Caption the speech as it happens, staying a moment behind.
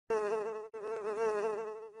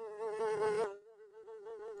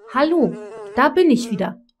Hallo, da bin ich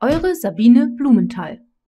wieder, eure Sabine Blumenthal.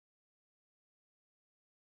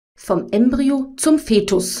 Vom Embryo zum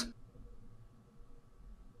Fetus.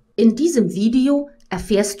 In diesem Video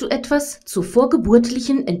erfährst du etwas zur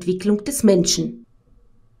vorgeburtlichen Entwicklung des Menschen.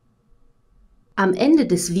 Am Ende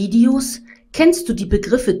des Videos kennst du die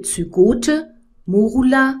Begriffe Zygote,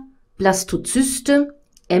 Morula, Blastozyste,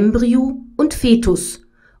 Embryo und Fetus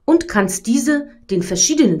und kannst diese den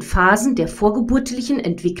verschiedenen Phasen der vorgeburtlichen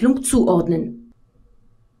Entwicklung zuordnen.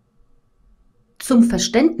 Zum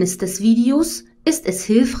Verständnis des Videos ist es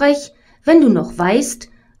hilfreich, wenn du noch weißt,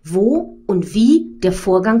 wo und wie der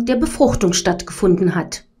Vorgang der Befruchtung stattgefunden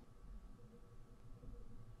hat.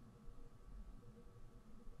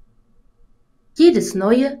 Jedes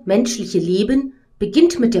neue menschliche Leben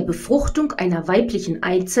beginnt mit der Befruchtung einer weiblichen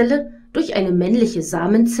Eizelle durch eine männliche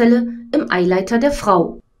Samenzelle im Eileiter der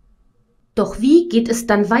Frau. Doch wie geht es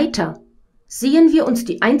dann weiter? Sehen wir uns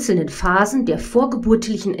die einzelnen Phasen der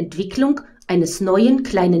vorgeburtlichen Entwicklung eines neuen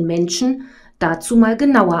kleinen Menschen dazu mal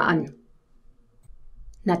genauer an.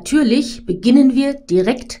 Natürlich beginnen wir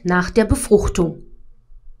direkt nach der Befruchtung.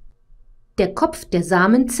 Der Kopf der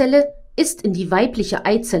Samenzelle ist in die weibliche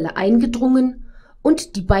Eizelle eingedrungen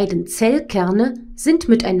und die beiden Zellkerne sind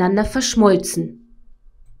miteinander verschmolzen.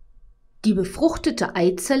 Die befruchtete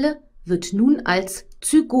Eizelle wird nun als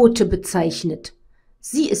Zygote bezeichnet.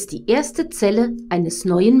 Sie ist die erste Zelle eines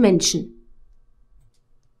neuen Menschen.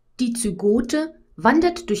 Die Zygote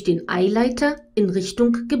wandert durch den Eileiter in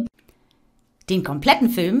Richtung Gebärmutter. Den kompletten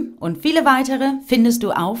Film und viele weitere findest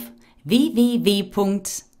du auf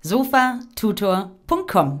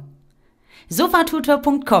www.sofatutor.com.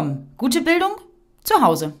 Sofatutor.com. Gute Bildung zu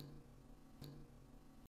Hause.